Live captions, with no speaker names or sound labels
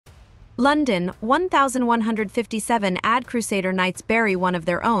London, 1157. Crusader knights bury one of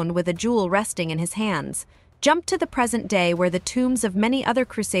their own with a jewel resting in his hands. Jump to the present day where the tombs of many other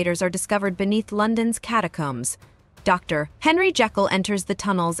crusaders are discovered beneath London's catacombs. Dr. Henry Jekyll enters the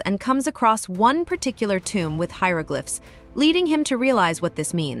tunnels and comes across one particular tomb with hieroglyphs, leading him to realize what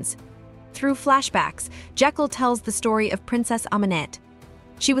this means. Through flashbacks, Jekyll tells the story of Princess Amenet.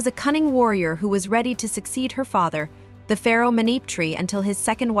 She was a cunning warrior who was ready to succeed her father, the pharaoh Meneptah, until his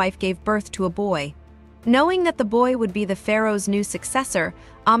second wife gave birth to a boy. Knowing that the boy would be the pharaoh's new successor,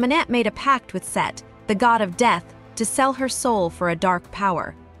 Amenet made a pact with Set, the god of death, to sell her soul for a dark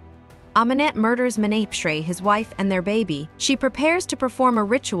power. Amenet murders Meneptah, his wife, and their baby. She prepares to perform a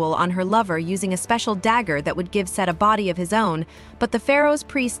ritual on her lover using a special dagger that would give Set a body of his own, but the pharaoh's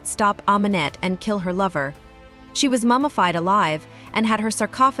priests stop Amenet and kill her lover. She was mummified alive and had her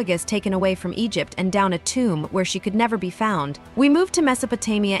sarcophagus taken away from Egypt and down a tomb where she could never be found. We move to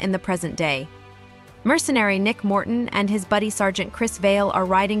Mesopotamia in the present day. Mercenary Nick Morton and his buddy Sergeant Chris Vale are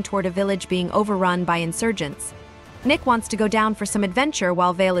riding toward a village being overrun by insurgents. Nick wants to go down for some adventure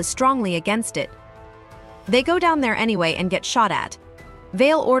while Vale is strongly against it. They go down there anyway and get shot at.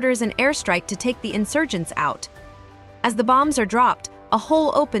 Vale orders an airstrike to take the insurgents out. As the bombs are dropped, a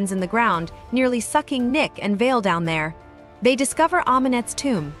hole opens in the ground, nearly sucking Nick and Vale down there. They discover Amenet's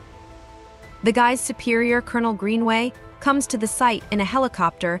tomb. The guy's superior, Colonel Greenway, comes to the site in a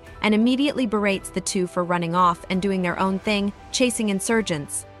helicopter and immediately berates the two for running off and doing their own thing, chasing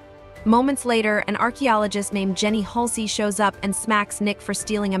insurgents. Moments later, an archaeologist named Jenny Halsey shows up and smacks Nick for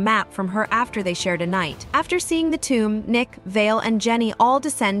stealing a map from her after they shared a night. After seeing the tomb, Nick, Vale, and Jenny all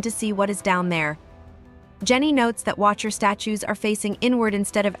descend to see what is down there. Jenny notes that Watcher statues are facing inward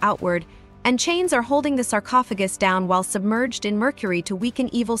instead of outward, and chains are holding the sarcophagus down while submerged in mercury to weaken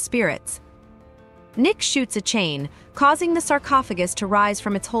evil spirits. Nick shoots a chain, causing the sarcophagus to rise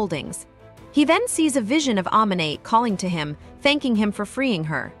from its holdings. He then sees a vision of Amenet calling to him, thanking him for freeing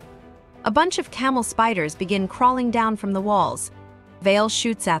her. A bunch of camel spiders begin crawling down from the walls. Vale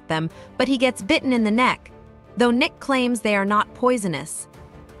shoots at them, but he gets bitten in the neck, though Nick claims they are not poisonous.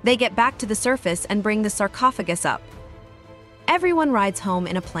 They get back to the surface and bring the sarcophagus up. Everyone rides home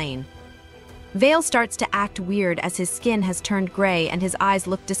in a plane. Vale starts to act weird as his skin has turned gray and his eyes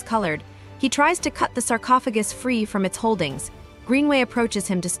look discolored. He tries to cut the sarcophagus free from its holdings. Greenway approaches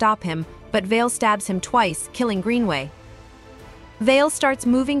him to stop him, but Vale stabs him twice, killing Greenway. Vale starts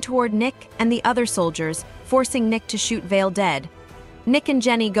moving toward Nick and the other soldiers, forcing Nick to shoot Vale dead. Nick and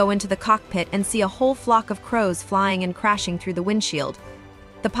Jenny go into the cockpit and see a whole flock of crows flying and crashing through the windshield.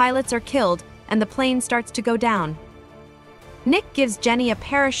 The pilots are killed, and the plane starts to go down. Nick gives Jenny a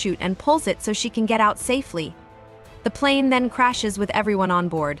parachute and pulls it so she can get out safely. The plane then crashes with everyone on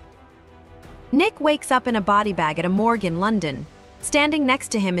board. Nick wakes up in a body bag at a morgue in London. Standing next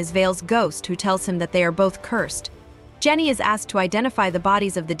to him is Vale's ghost, who tells him that they are both cursed. Jenny is asked to identify the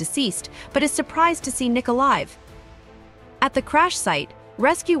bodies of the deceased, but is surprised to see Nick alive. At the crash site,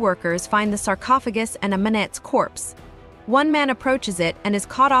 rescue workers find the sarcophagus and Amenet's corpse. One man approaches it and is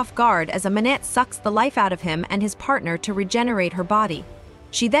caught off guard as Amenet sucks the life out of him and his partner to regenerate her body.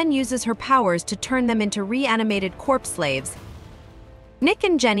 She then uses her powers to turn them into reanimated corpse slaves. Nick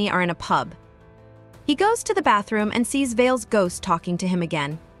and Jenny are in a pub. He goes to the bathroom and sees Vale's ghost talking to him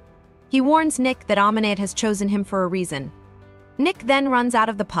again. He warns Nick that Amenet has chosen him for a reason. Nick then runs out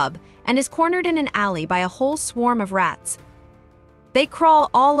of the pub and is cornered in an alley by a whole swarm of rats. They crawl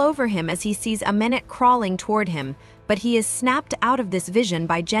all over him as he sees Amenet crawling toward him, but he is snapped out of this vision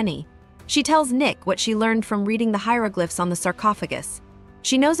by Jenny. She tells Nick what she learned from reading the hieroglyphs on the sarcophagus.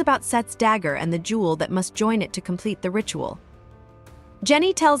 She knows about Set's dagger and the jewel that must join it to complete the ritual.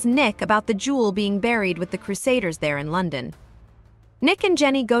 Jenny tells Nick about the jewel being buried with the Crusaders there in London. Nick and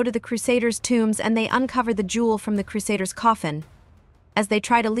Jenny go to the Crusaders' tombs and they uncover the jewel from the Crusaders' coffin. As they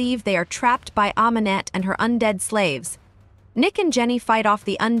try to leave, they are trapped by Amenet and her undead slaves. Nick and Jenny fight off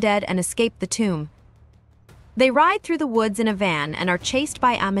the undead and escape the tomb. They ride through the woods in a van and are chased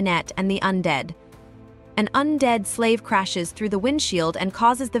by Amenet and the undead. An undead slave crashes through the windshield and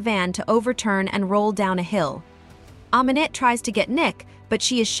causes the van to overturn and roll down a hill. Amenet tries to get Nick, but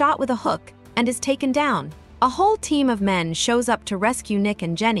she is shot with a hook and is taken down. A whole team of men shows up to rescue Nick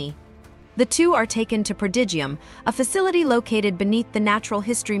and Jenny. The two are taken to Prodigium, a facility located beneath the Natural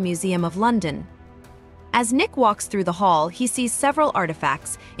History Museum of London. As Nick walks through the hall, he sees several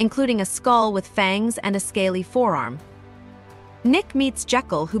artifacts, including a skull with fangs and a scaly forearm. Nick meets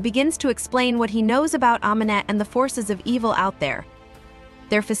Jekyll, who begins to explain what he knows about Amenet and the forces of evil out there.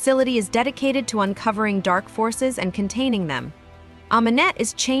 Their facility is dedicated to uncovering dark forces and containing them. Amenet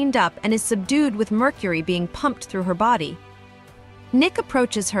is chained up and is subdued with mercury being pumped through her body. Nick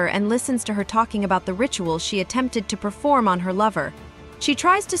approaches her and listens to her talking about the ritual she attempted to perform on her lover. She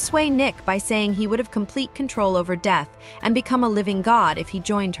tries to sway Nick by saying he would have complete control over death and become a living god if he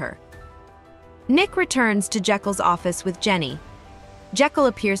joined her. Nick returns to Jekyll's office with Jenny. Jekyll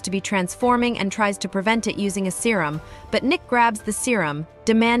appears to be transforming and tries to prevent it using a serum, but Nick grabs the serum,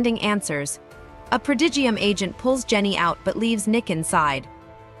 demanding answers. A Prodigium agent pulls Jenny out but leaves Nick inside.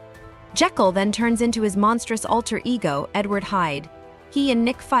 Jekyll then turns into his monstrous alter ego, Edward Hyde. He and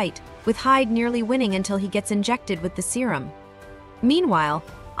Nick fight, with Hyde nearly winning until he gets injected with the serum. Meanwhile,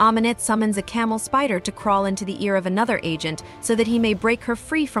 Aminette summons a camel spider to crawl into the ear of another agent so that he may break her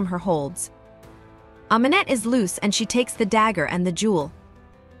free from her holds. Aminette is loose and she takes the dagger and the jewel.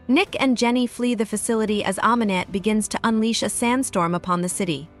 Nick and Jenny flee the facility as Aminette begins to unleash a sandstorm upon the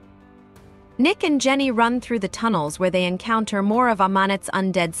city. Nick and Jenny run through the tunnels where they encounter more of Aminette's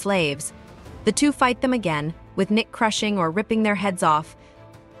undead slaves. The two fight them again, with Nick crushing or ripping their heads off.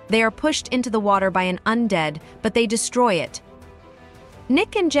 They are pushed into the water by an undead, but they destroy it.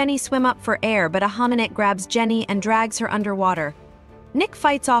 Nick and Jenny swim up for air, but Aminette grabs Jenny and drags her underwater. Nick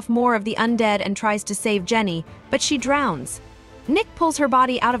fights off more of the undead and tries to save Jenny, but she drowns. Nick pulls her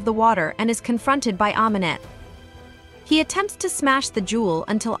body out of the water and is confronted by Aminette. He attempts to smash the jewel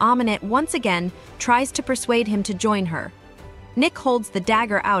until Aminette once again tries to persuade him to join her. Nick holds the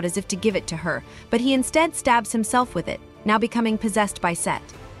dagger out as if to give it to her, but he instead stabs himself with it, now becoming possessed by Set.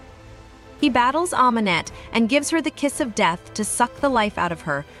 He battles Aminette and gives her the kiss of death to suck the life out of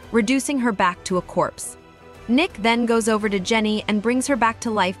her, reducing her back to a corpse. Nick then goes over to Jenny and brings her back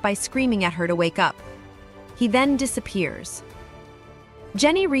to life by screaming at her to wake up. He then disappears.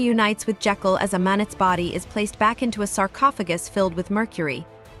 Jenny reunites with Jekyll as Aminette's body is placed back into a sarcophagus filled with mercury.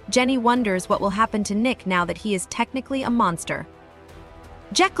 Jenny wonders what will happen to Nick now that he is technically a monster.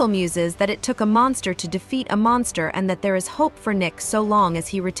 Jekyll muses that it took a monster to defeat a monster and that there is hope for Nick so long as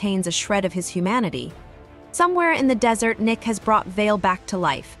he retains a shred of his humanity. Somewhere in the desert, Nick has brought Vale back to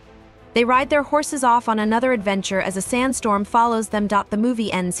life. They ride their horses off on another adventure as a sandstorm follows them. The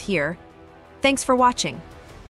movie ends here. Thanks for watching.